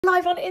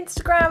Live on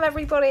Instagram,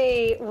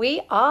 everybody.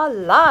 We are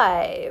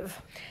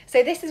live.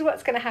 So this is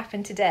what's going to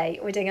happen today.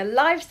 We're doing a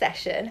live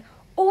session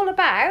all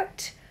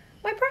about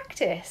my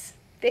practice.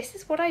 This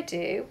is what I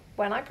do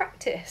when I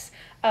practice.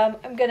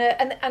 I'm gonna,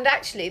 and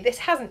actually this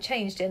hasn't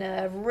changed in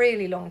a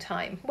really long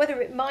time.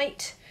 Whether it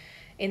might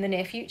in the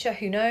near future,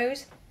 who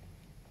knows?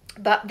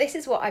 But this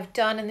is what I've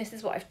done and this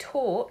is what I've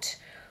taught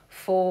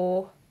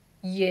for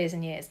years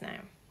and years now.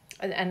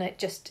 And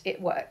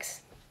it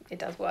works. It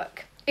does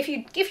work. If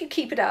you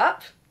keep it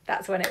up,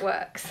 that's when it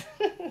works.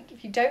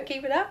 If you don't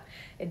keep it up,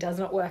 it does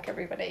not work,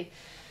 everybody.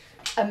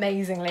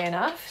 Amazingly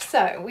enough.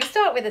 So we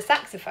start with a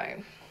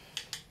saxophone.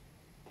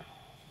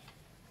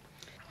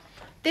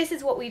 This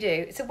is what we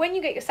do. So when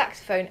you get your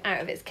saxophone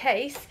out of its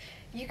case,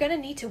 you're going to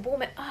need to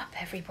warm it up,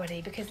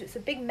 everybody, because it's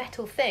a big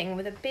metal thing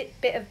with a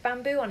bit of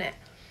bamboo on it.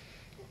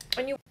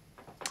 And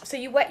so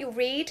you wet your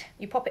reed,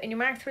 you pop it in your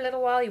mouth for a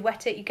little while, you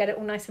wet it, you get it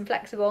all nice and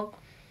flexible,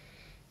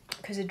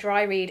 because a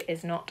dry reed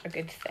is not a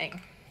good thing.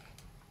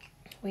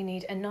 We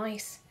need a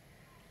nice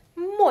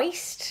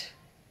moist,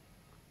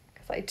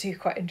 because I do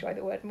quite enjoy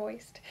the word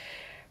moist.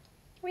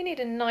 We need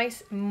a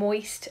nice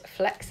moist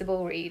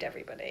flexible reed,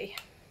 everybody.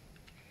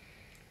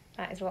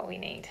 That is what we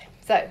need.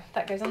 So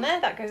that goes on there,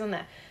 that goes on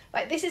there.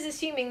 Right, this is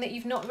assuming that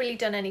you've not really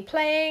done any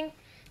playing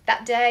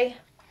that day.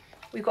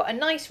 We've got a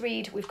nice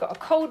reed, we've got a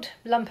cold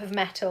lump of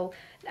metal,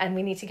 and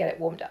we need to get it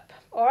warmed up.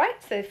 All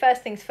right, so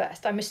first things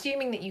first, I'm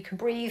assuming that you can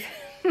breathe,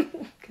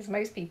 because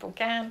most people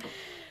can.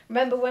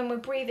 Remember, when we're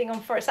breathing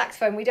on for a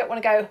saxophone, we don't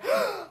want to go,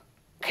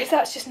 because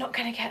that's just not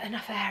going to get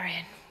enough air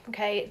in.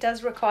 Okay, it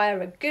does require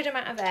a good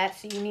amount of air,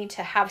 so you need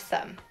to have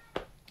some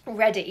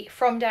ready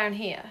from down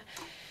here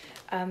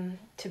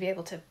to be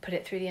able to put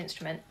it through the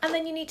instrument. And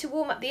then you need to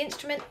warm up the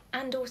instrument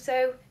and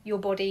also your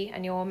body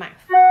and your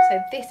mouth. So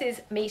this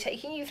is me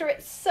taking you through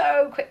it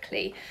so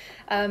quickly.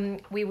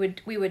 We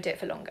would do it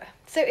for longer.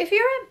 So if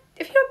you're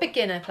a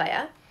beginner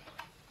player,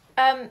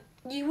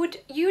 you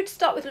would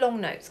start with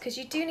long notes, because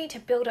you do need to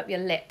build up your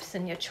lips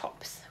and your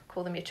chops.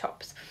 Call them your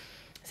chops.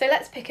 So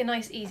let's pick a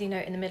nice easy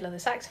note in the middle of the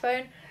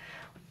saxophone.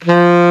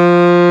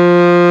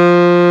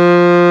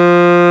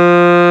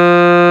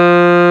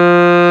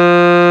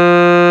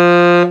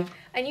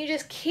 And you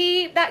just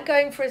keep that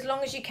going for as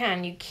long as you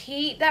can. You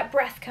keep that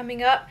breath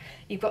coming up.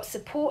 You've got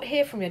support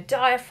here from your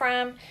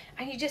diaphragm,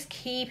 and you just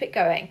keep it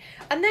going.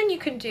 And then you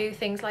can do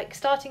things like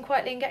starting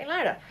quietly and getting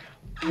louder.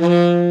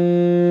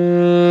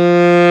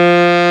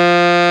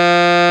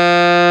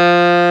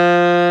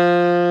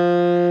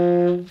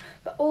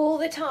 But all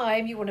the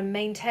time you want to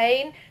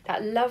maintain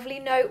that lovely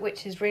note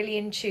which is really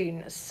in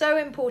tune. It's so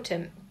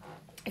important.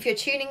 If your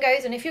tuning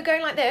goes, and if you're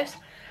going like this,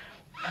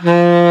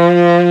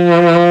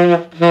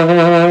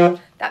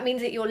 that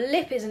means that your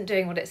lip isn't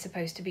doing what it's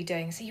supposed to be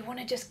doing. So you want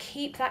to just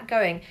keep that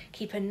going.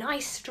 Keep a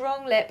nice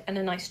strong lip and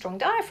a nice strong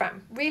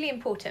diaphragm. Really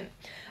important.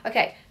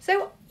 Okay,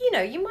 so you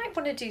might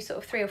want to do sort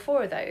of 3 or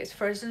 4 of those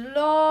for as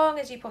long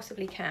as you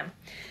possibly can.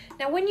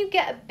 Now when you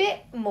get a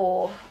bit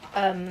more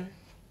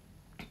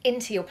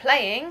into your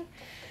playing,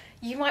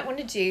 you might want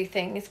to do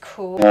things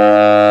called...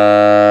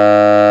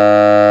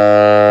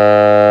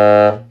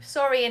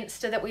 Sorry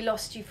Insta that we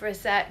lost you for a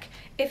sec.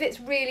 If it's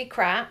really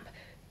crap,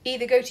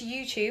 either go to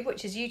YouTube,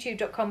 which is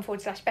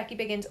youtube.com/Becki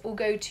Biggins, or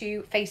go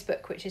to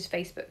Facebook, which is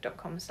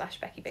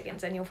facebook.com/Becki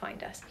Biggins, and you'll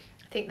find us.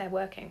 I think they're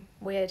working.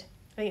 Weird.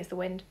 I think it's the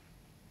wind.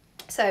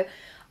 So,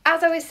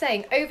 as I was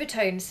saying,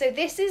 overtones. So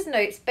this is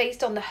notes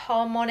based on the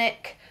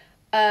harmonic,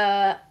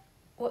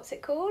 what's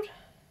it called?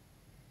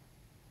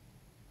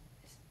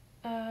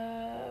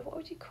 What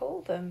would you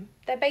call them?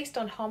 They're based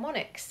on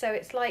harmonics. So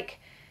it's like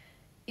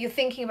you're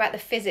thinking about the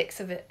physics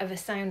of a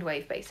sound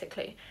wave,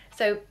 basically.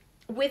 So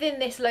within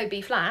this low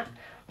B flat,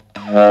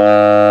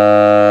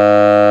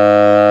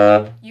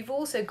 you've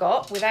also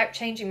got, without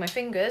changing my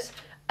fingers,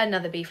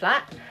 another B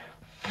flat,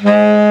 and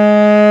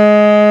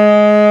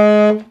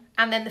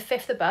then the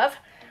 5th above,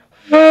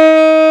 and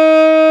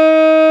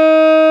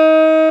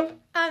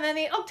then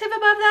the octave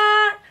above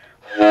that,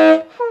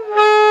 and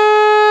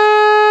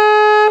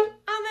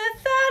the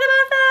 3rd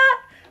above that,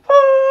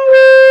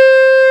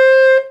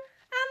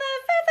 and the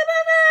 5th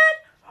above that.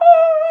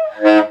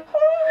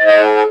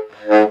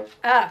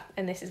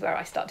 And this is where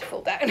I start to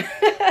fall down.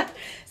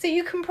 So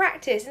you can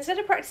practice, instead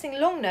of practicing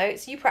long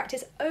notes, you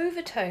practice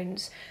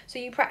overtones. So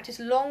you practice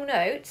long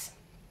notes,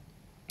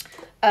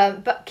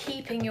 but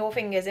keeping your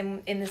fingers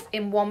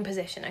in one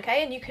position,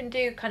 okay? And you can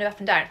do kind of up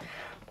and down.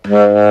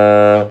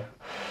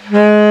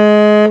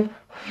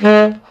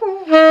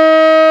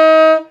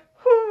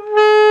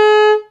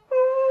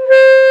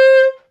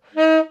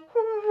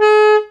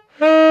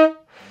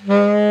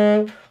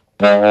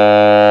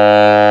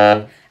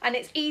 And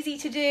it's easy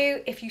to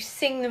do if you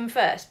sing them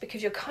first,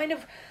 because you're kind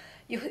of,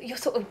 you're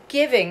sort of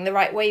giving the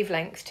right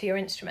wavelength to your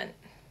instrument,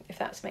 if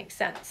that makes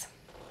sense.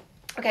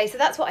 Okay, so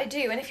that's what I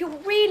do. And if you're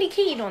really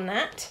keen on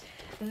that,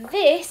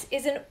 this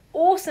is an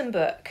awesome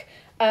book,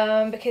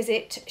 because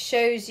it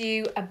shows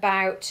you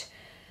about,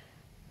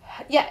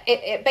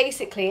 it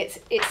basically,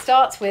 it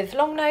starts with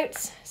long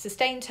notes,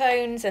 sustained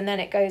tones, and then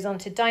it goes on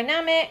to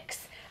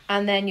dynamics,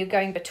 and then you're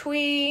going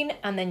between,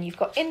 and then you've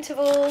got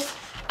intervals,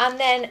 and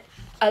then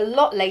a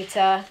lot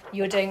later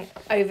you're doing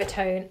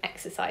overtone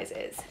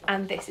exercises,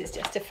 and this is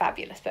just a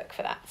fabulous book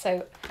for that,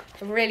 so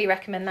I really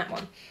recommend that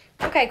one.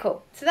 Okay,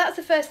 cool. So that's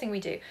the first thing we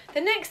do.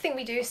 The next thing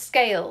we do is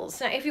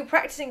scales. Now, if you're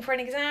practicing for an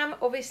exam,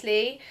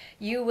 obviously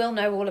you will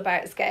know all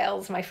about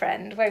scales, my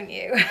friend, won't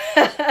you?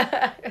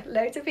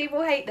 Loads of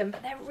people hate them,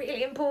 but they're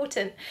really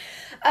important.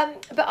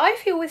 But I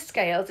feel with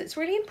scales, it's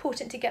really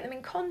important to get them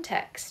in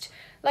context.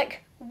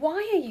 Like,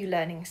 why are you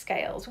learning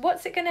scales?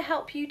 What's it going to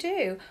help you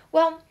do?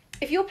 Well,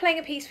 if you're playing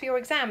a piece for your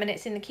exam and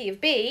it's in the key of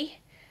B,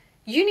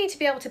 you need to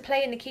be able to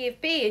play in the key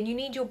of B, and you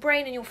need your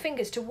brain and your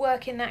fingers to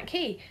work in that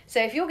key.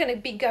 So if you're going to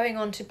be going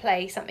on to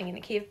play something in the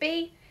key of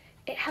B,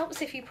 it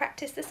helps if you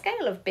practice the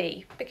scale of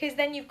B, because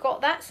then you've got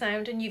that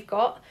sound and you've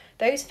got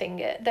those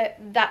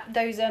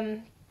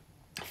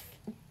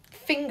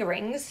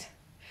fingerings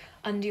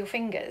under your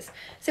fingers.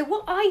 So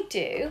what I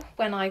do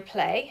when I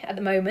play at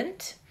the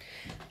moment,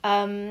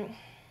 and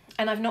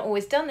I've not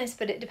always done this,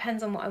 but it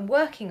depends on what I'm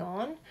working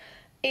on,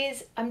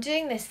 is I'm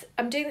doing this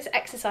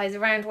exercise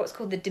around what's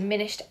called the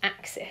diminished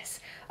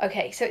axis.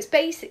 Okay, so it's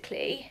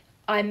basically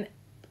I'm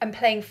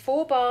playing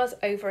 4 bars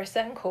over a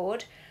certain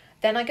chord,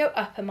 then I go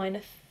up a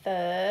minor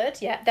third,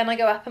 then I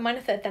go up a minor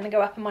third, then I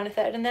go up a minor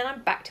third, and then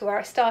I'm back to where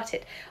I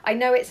started. I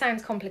know it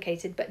sounds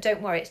complicated, but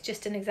don't worry, it's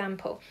just an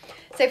example.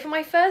 So for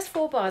my first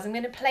 4 bars, I'm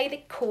going to play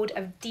the chord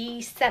of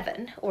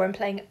D7, or I'm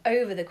playing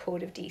over the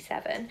chord of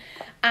D7,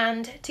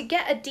 and to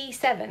get a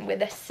D7 with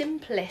the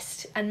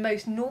simplest and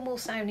most normal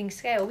sounding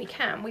scale we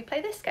can, we play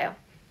this scale.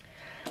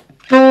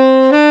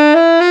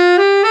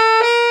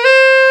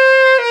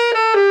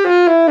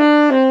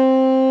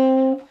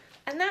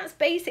 And that's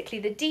basically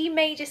the D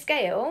major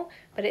scale,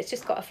 but it's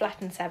just got a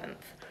flattened 7th.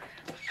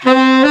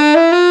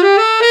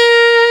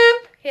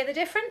 Hear the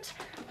difference?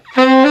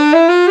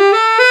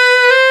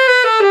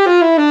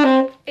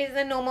 Is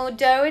the normal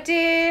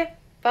do-a-do,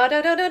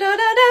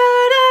 ba-da-da-da-da-da-da.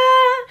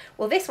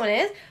 Well, this one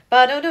is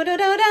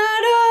ba-da-da-da-da-da-da.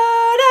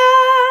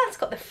 It's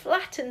got the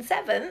flattened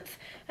 7th,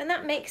 and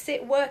that makes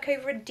it work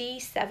over a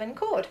D7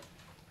 chord.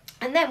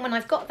 And then when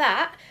I've got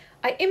that,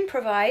 I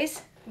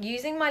improvise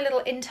using my little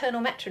internal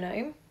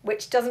metronome,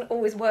 which doesn't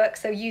always work,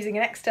 so using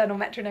an external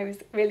metronome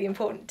is really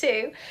important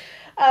too.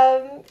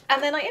 And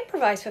then I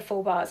improvise for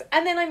 4 bars,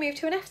 and then I move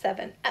to an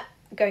F7,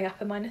 going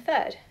up a minor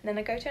third, and then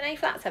I go to an A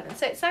flat 7.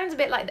 So it sounds a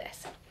bit like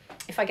this,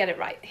 if I get it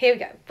right. Here we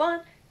go.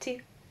 1,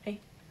 2, 3.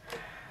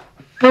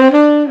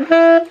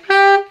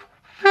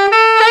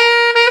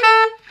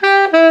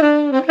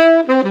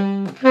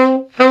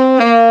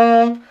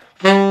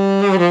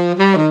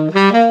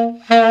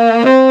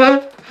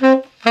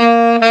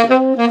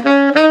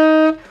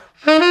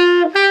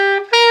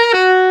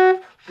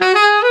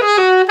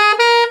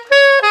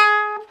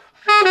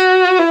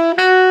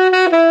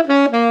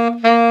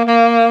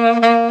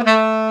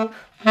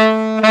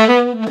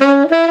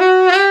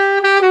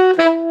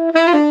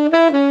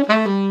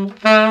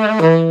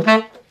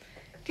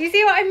 Do you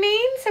see what I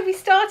mean? So we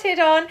started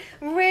on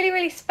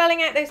really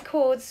spelling out those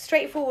chords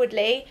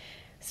straightforwardly.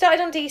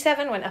 Started on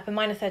D7, went up a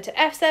minor third to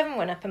F7,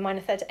 went up a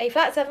minor third to A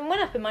flat 7,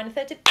 went up a minor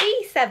third to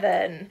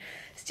B7.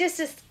 It's just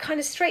a kind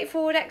of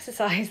straightforward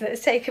exercise that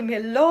has taken me a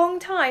long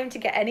time to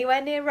get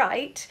anywhere near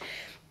right.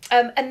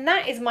 And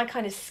that is my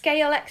kind of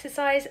scale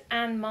exercise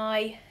and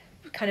my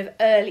kind of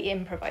early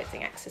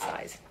improvising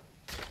exercise.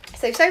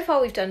 So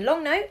far we've done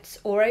long notes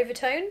or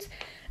overtones,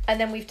 and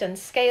then we've done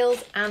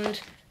scales,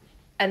 and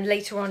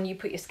later on you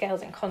put your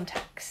scales in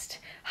context.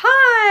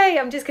 Hi,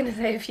 I'm just going to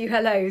say a few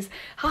hellos.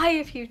 Hi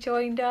if you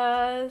joined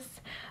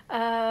us.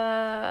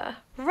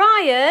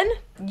 Ryan,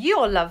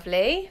 you're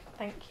lovely.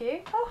 Thank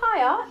you. Oh,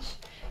 hi Arch.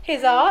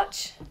 Here's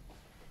Arch.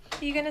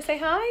 Are you going to say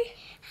hi?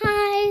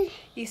 Hi.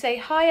 You say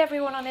hi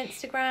everyone on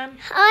Instagram.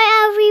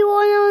 Hi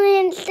everyone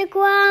on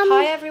Instagram.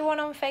 Hi everyone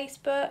on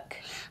Facebook.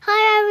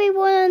 Hi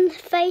everyone on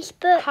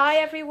Facebook. Hi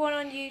everyone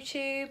on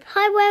YouTube.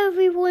 Hi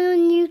everyone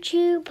on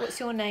YouTube. What's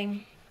your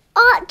name?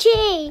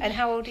 Archie. And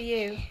how old are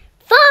you?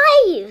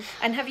 5.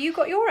 And have you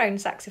got your own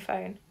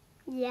saxophone?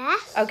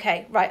 Yes.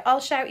 Okay, right, I'll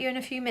shout you in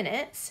a few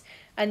minutes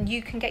and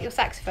you can get your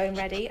saxophone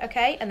ready,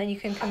 okay? And then you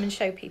can come and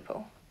show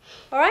people.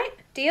 All right,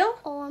 deal?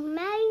 Or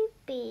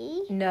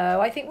maybe.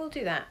 No, I think we'll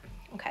do that.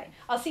 Okay,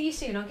 I'll see you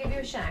soon. I'll give you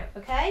a shout,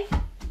 okay?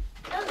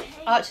 Okay.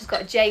 Archie's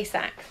got a J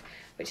sax,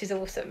 which is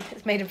awesome.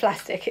 It's made of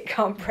plastic, it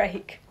can't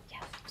break.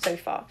 Yes, so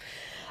far.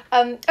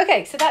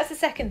 Okay, so that's the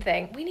second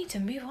thing. We need to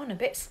move on a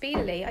bit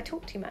speedily. I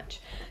talk too much.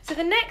 So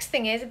the next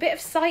thing is a bit of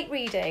sight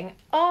reading.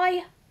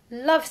 I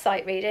love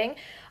sight reading.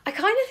 I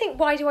kind of think,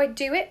 why do I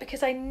do it?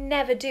 Because I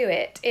never do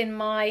it in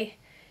my,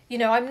 you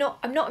know, I'm not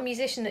a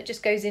musician that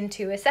just goes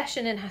into a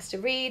session and has to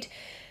read.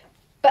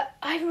 But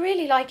I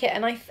really like it,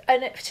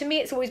 and to me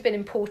it's always been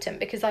important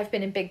because I've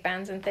been in big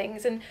bands and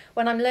things, and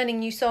when I'm learning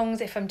new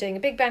songs, if I'm doing a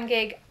big band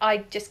gig,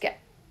 I just get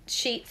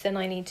sheets and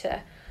I need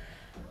to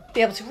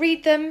be able to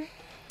read them,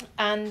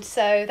 and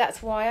so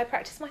that's why I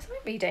practice my sight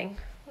reading.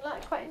 I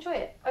quite enjoy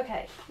it.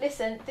 Okay,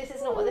 listen, this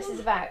is not what this is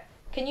about.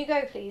 Can you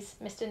go, please,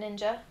 Mr.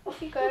 Ninja?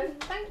 Off you go.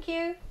 Thank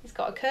you. He's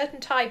got a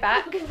curtain tie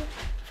back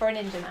for a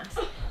ninja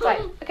mask.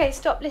 Right, okay,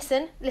 stop.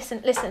 Listen.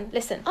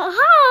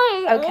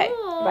 Hi. Okay,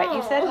 right,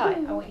 you said hi. I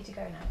want you to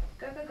go now.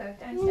 Go.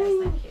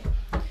 Downstairs, thank you.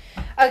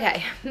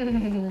 Okay,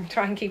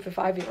 try and keep a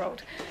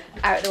 5-year-old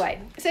out of the way.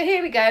 So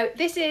here we go.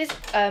 This is,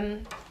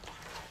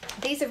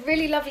 these are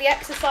really lovely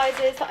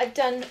exercises that I've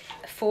done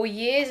for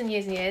years and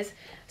years and years.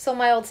 Saw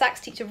my old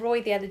sax teacher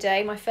Roy the other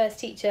day, my first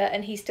teacher,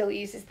 and he still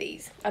uses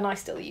these, and I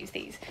still use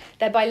these.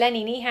 They're by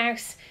Lenny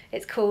Niehaus.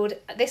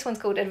 This one's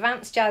called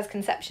Advanced Jazz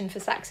Conception for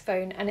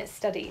Saxophone, and it's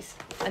studies,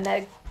 and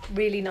they're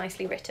really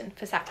nicely written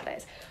for sax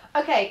players.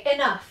 Okay,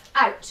 enough.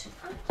 Out.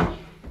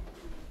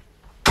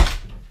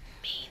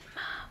 Mean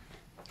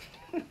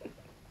mum.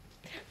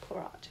 Poor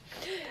Arch.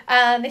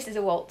 And this is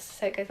a waltz,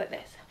 so it goes like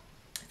this.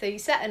 So you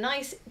set a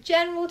nice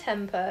general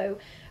tempo.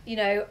 You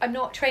know, I'm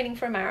not training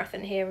for a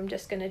marathon here. I'm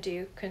just going to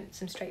do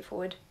some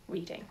straightforward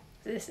reading.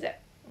 So this is it.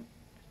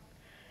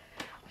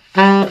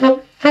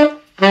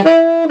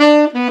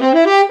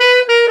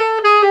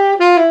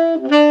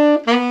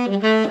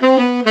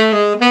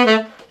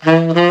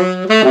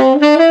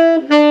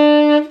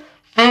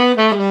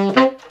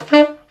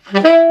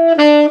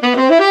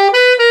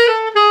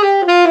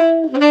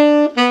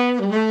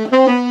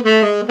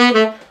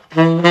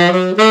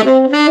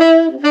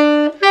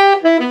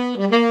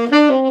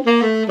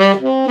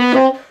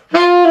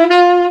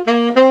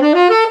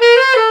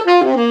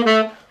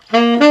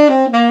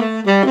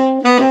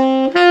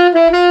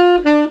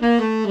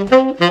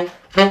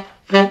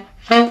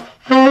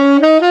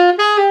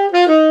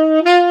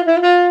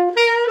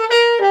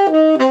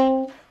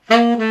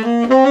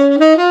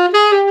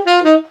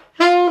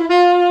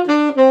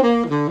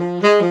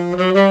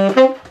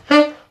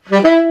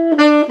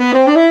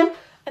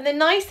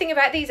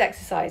 These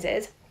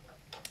exercises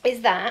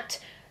is that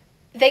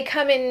they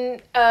come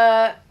in,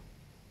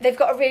 they've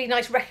got a really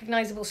nice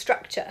recognizable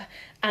structure,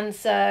 and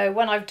so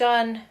when I've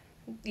done,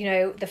 you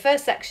know, the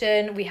first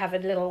section, we have a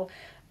little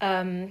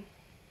kind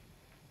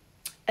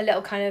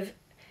of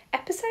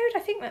episode, I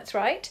think that's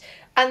right,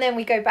 and then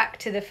we go back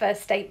to the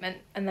first statement,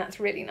 and that's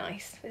really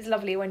nice. It's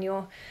lovely when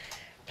you're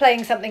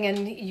playing something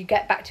and you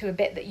get back to a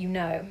bit that you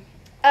know.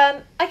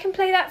 I can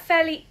play that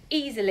fairly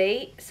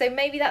easily, so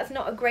maybe that's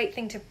not a great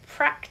thing to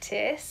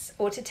practice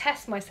or to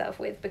test myself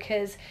with,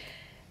 because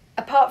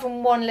apart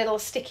from one little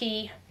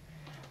sticky,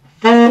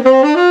 I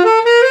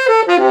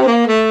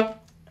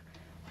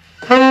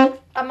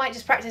might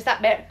just practice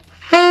that bit.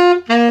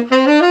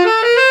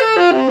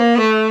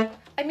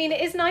 I mean, it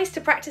is nice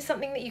to practice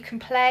something that you can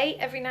play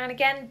every now and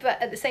again,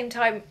 but at the same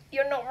time,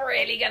 you're not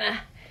really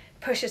gonna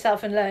push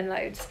yourself and learn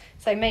loads,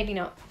 so maybe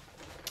not.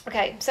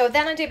 Okay, so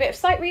then I do a bit of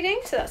sight reading,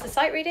 so that's the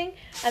sight reading,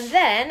 and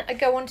then I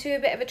go on to a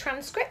bit of a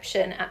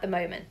transcription at the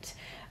moment.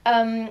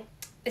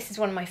 This is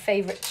one of my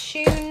favourite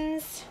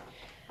tunes,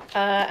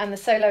 and the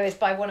solo is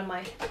by one of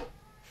my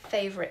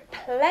favourite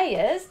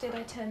players. Did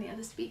I turn the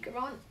other speaker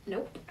on?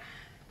 Nope.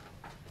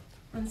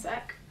 One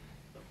sec.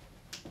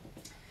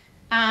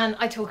 And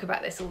I talk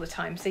about this all the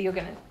time, so you're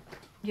gonna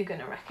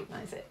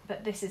recognise it,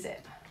 but this is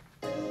it.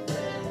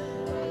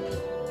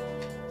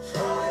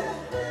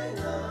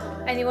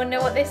 Anyone know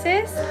what this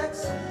is?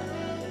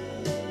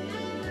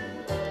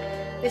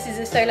 This is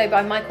a solo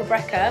by Michael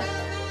Brecker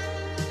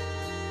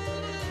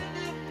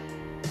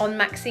on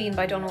Maxine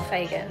by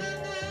Fagen.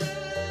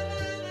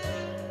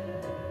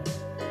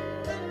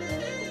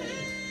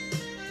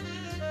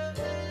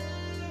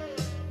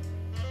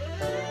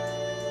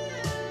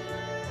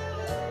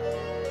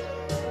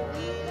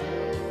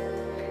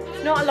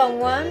 It's not a long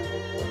one.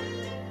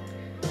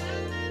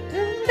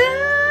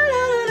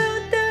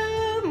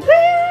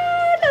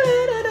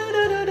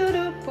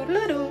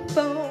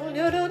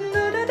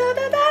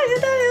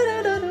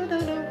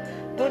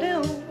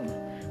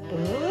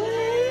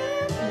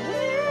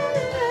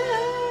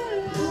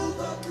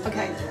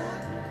 Okay,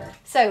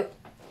 so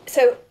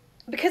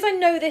because I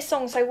know this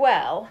song so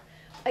well,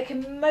 I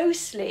can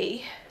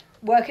mostly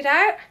work it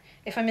out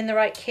if I'm in the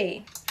right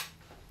key.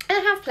 And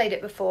I have played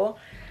it before.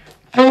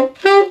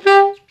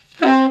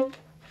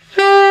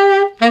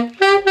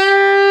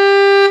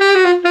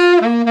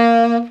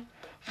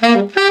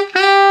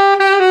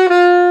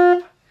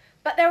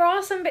 But there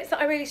are some bits that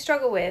I really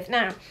struggle with.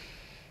 Now,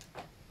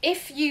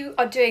 if you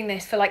are doing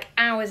this for like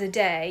hours a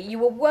day, you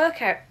will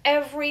work out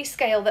every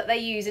scale that they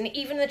use and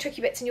even the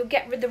tricky bits, and you'll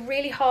get rid of the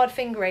really hard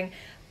fingering.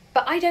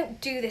 But I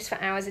don't do this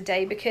for hours a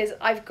day because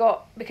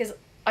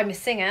I'm a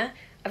singer,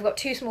 I've got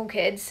 2 small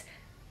kids,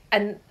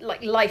 and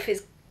like life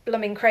is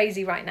blooming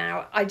crazy right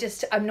now.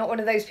 I'm not one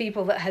of those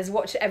people that has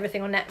watched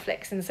everything on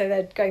Netflix and so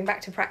they're going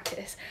back to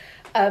practice.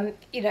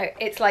 You know,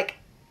 it's like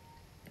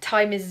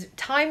time is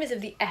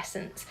of the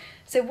essence.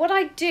 So what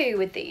I do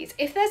with these,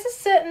 if there's a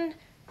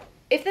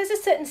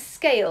certain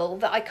scale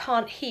that I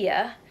can't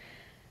hear,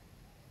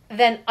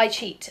 then I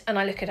cheat and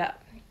I look it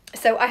up.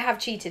 So I have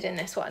cheated in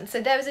this one.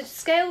 So there was a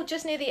scale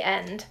just near the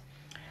end.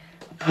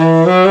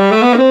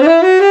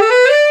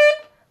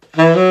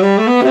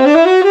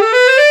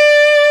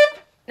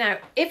 Now,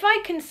 if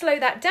I can slow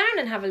that down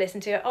and have a listen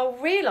to it, I'll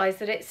realise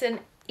that it's an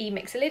E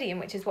mixolydian,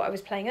 which is what I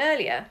was playing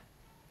earlier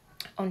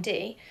on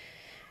D.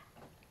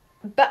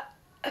 But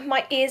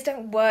my ears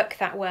don't work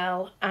that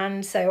well,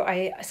 and so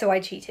I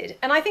cheated.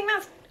 And I think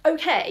that's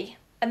okay.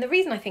 And the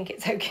reason I think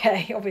it's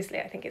okay, obviously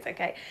I think it's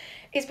okay,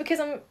 is because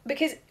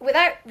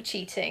without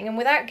cheating and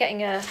without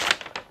getting a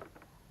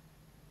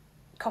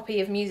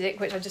copy of music,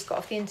 which I just got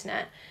off the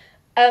internet,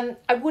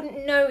 I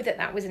wouldn't know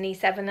that was an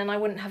E7, and I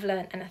wouldn't have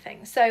learned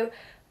anything. So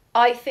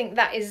I think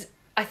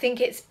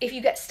it's, if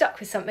you get stuck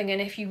with something and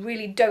if you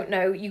really don't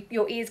know,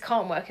 your ears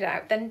can't work it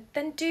out, then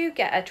do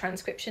get a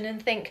transcription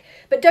and think,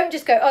 but don't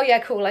just go, oh yeah,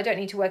 cool, I don't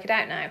need to work it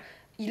out now.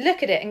 You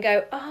look at it and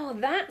go, oh,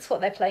 that's what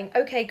they're playing.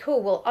 Okay,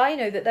 cool. Well, I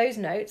know that those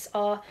notes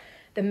are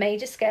the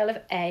major scale of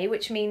A,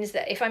 which means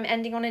that if I'm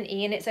ending on an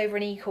E and it's over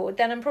an E chord,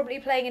 then I'm probably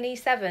playing an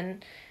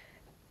E7,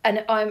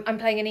 and I'm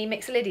playing an E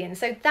mixolydian.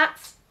 So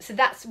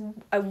that's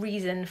a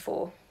reason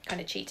for kind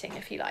of cheating,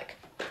 if you like.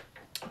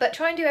 But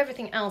try and do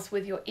everything else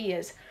with your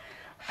ears.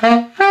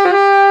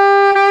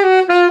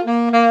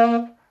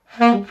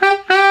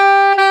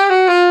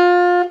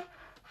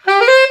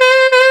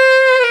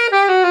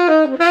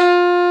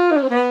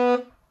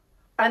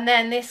 And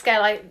then this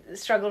scale I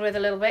struggled with a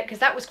little bit because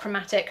that was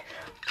chromatic.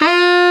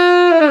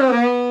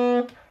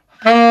 And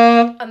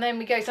then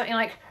we go something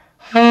like,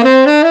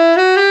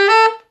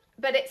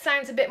 but it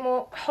sounds a bit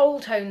more whole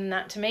tone than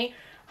that to me.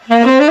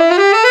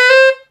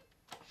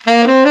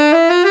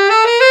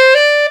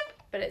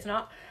 But it's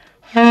not.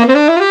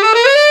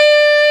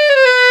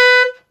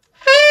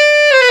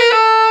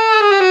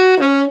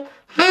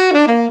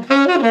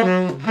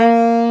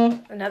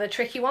 Another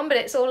tricky one, but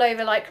it's all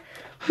over like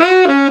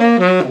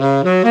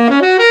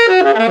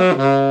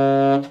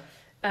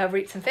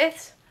roots and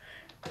fifths.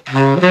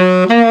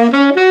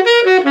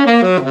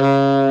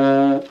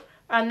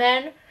 And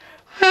then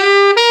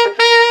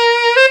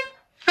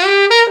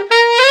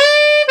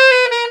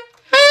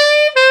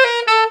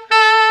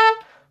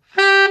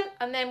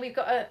we've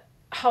got a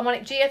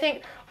harmonic G, I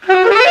think.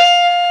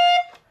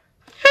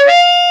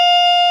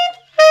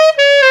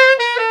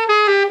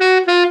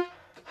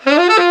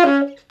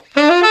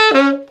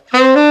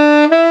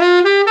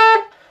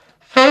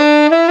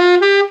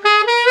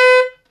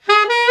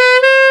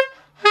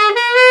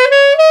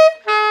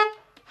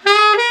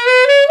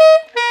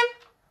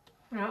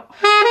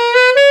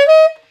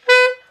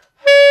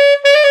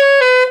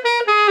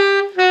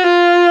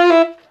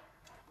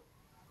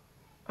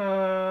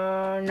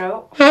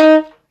 No.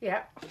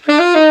 Yeah.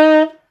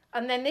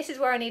 And then this is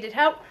where I needed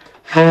help.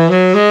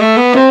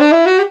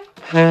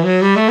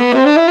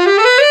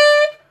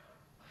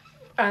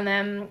 And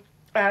then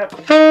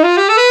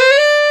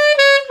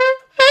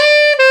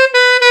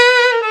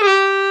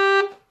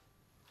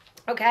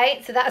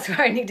okay, so that's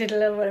where I needed a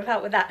little bit of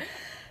help with that.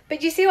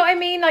 But you see what I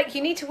mean? Like,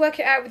 you need to work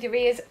it out with your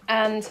ears,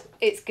 and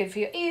it's good for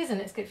your ears and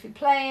it's good for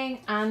playing.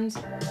 And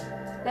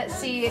let's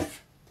see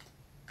if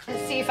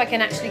I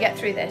can actually get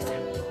through this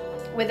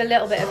with a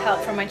little bit of help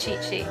from my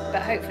cheat sheet,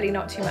 but hopefully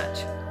not too much.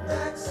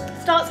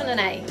 Starts on an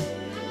A.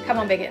 Come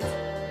on, Biggins.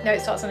 No,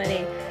 it starts on an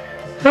E.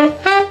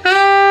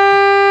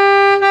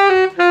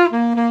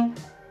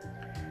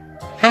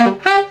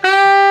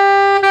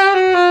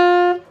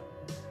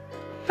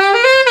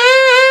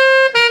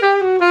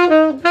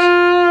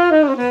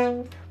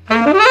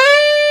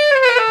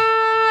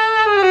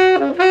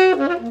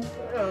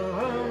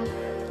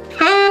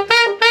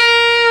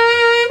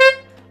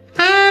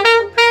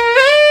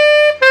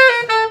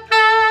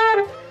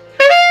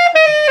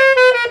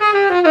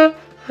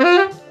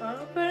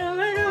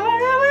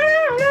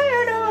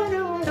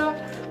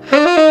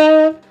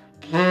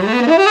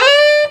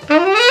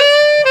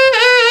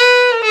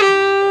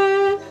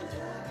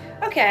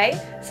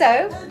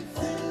 So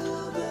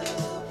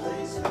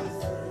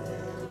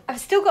I've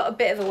still got a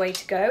bit of a way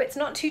to go. It's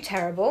not too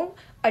terrible.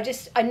 I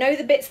know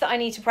the bits that I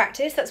need to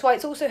practice. That's why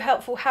it's also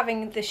helpful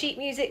having the sheet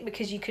music,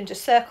 because you can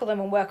just circle them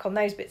and work on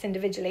those bits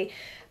individually.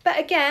 But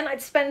again,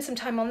 I'd spend some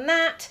time on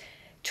that,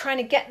 trying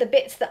to get the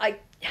bits that I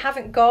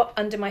haven't got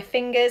under my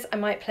fingers. I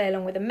might play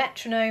along with a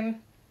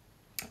metronome.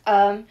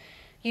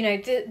 You know,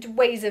 the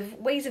ways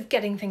of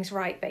getting things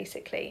right,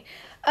 basically.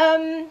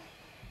 And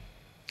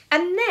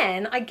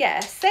then I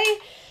guess, say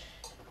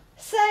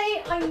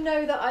I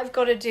know that I've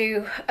got to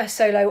do a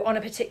solo on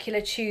a particular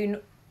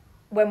tune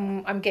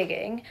when I'm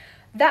gigging.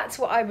 That's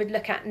what I would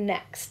look at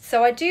next.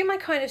 So I do my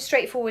kind of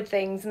straightforward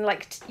things and,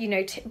 like, you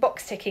know,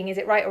 box ticking, is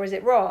it right or is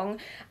it wrong?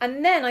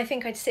 And then I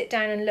think I'd sit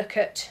down and look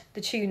at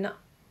the tune that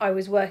I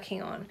was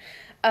working on,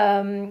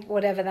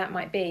 whatever that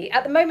might be.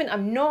 At the moment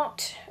I'm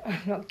not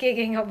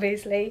gigging,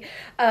 obviously,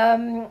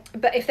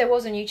 but if there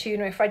was a new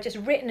tune, or if I'd just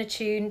written a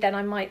tune, then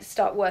I might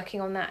start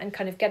working on that and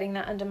kind of getting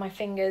that under my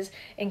fingers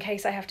in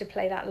case I have to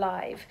play that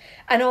live.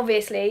 And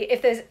obviously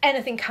if there's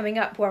anything coming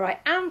up where I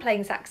am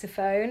playing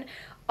saxophone,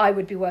 I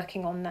would be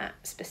working on that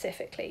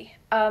specifically.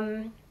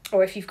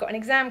 Or if you've got an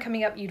exam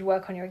coming up, you'd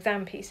work on your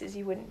exam pieces.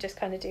 You wouldn't just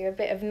kind of do a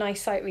bit of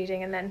nice sight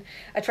reading and then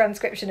a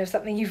transcription of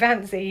something you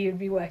fancy. You'd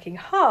be working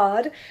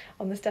hard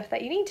on the stuff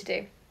that you need to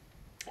do.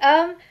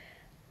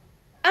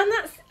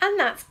 And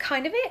that's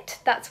kind of it.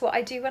 That's what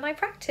I do when I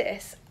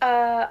practice.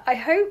 I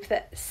hope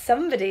that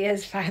somebody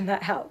has found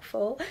that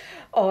helpful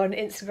on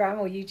Instagram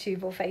or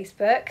YouTube or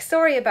Facebook.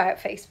 Sorry about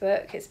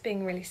Facebook, it's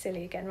being really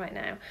silly again right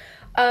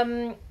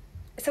now.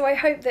 So I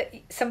hope that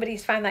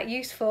somebody's found that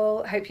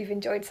useful. Hope you've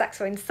enjoyed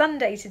Saxophone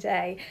Sunday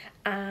today,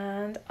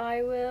 and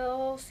I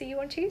will see you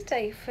on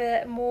Tuesday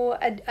for more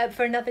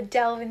for another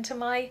delve into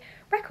my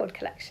record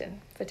collection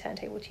for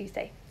Turntable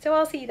Tuesday. So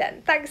I'll see you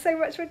then. Thanks so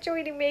much for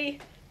joining me.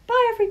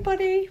 Bye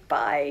everybody.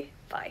 Bye.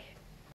 Bye.